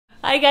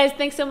Hi guys,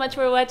 thanks so much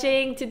for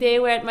watching. Today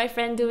we're at my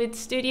friend David's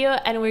studio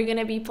and we're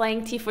gonna be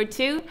playing T for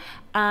Two.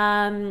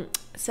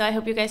 So I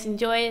hope you guys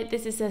enjoy it.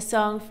 This is a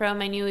song from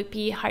my new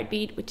EP,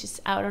 Heartbeat, which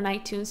is out on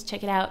iTunes.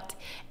 Check it out.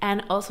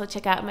 And also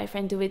check out my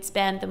friend David's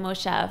band, The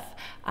Moshav,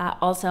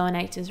 also on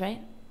iTunes,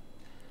 right?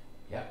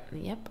 Yep.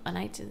 Yep, on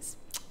iTunes.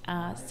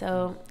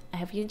 So I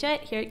hope you enjoy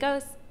it. Here it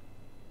goes.